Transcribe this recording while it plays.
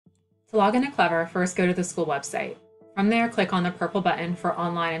To log into Clever, first go to the school website. From there, click on the purple button for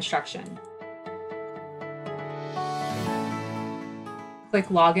online instruction. Click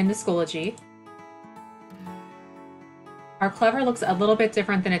Login to Schoology. Our Clever looks a little bit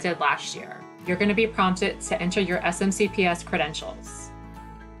different than it did last year. You're going to be prompted to enter your SMCPS credentials.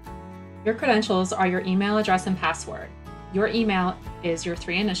 Your credentials are your email address and password. Your email is your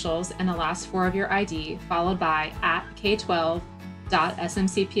 3 initials and the last 4 of your ID, followed by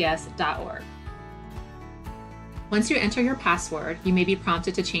 @k12.smcps.org. Once you enter your password, you may be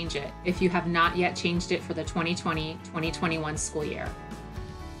prompted to change it if you have not yet changed it for the 2020-2021 school year.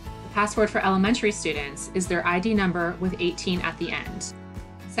 The password for elementary students is their ID number with 18 at the end.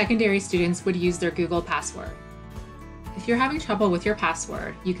 Secondary students would use their Google password. If you're having trouble with your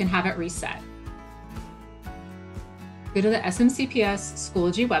password, you can have it reset. Go to the SMCPS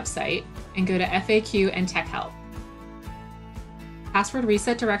Schoology website and go to FAQ and Tech Help. Password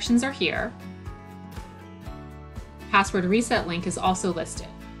reset directions are here. Password reset link is also listed.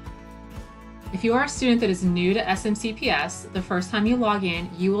 If you are a student that is new to SMCPS, the first time you log in,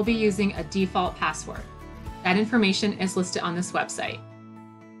 you will be using a default password. That information is listed on this website.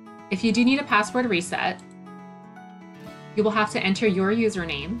 If you do need a password reset, you will have to enter your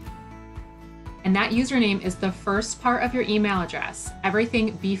username, and that username is the first part of your email address,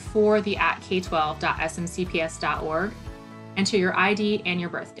 everything before the @k12.smcps.org. Enter your ID and your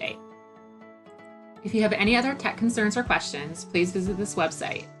birth date. If you have any other tech concerns or questions, please visit this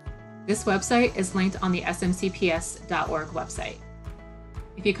website. This website is linked on the smcps.org website.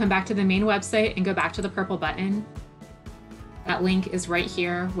 If you come back to the main website and go back to the purple button, that link is right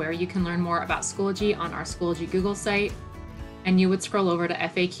here where you can learn more about Schoology on our Schoology Google site, and you would scroll over to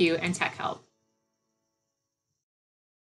FAQ and Tech Help.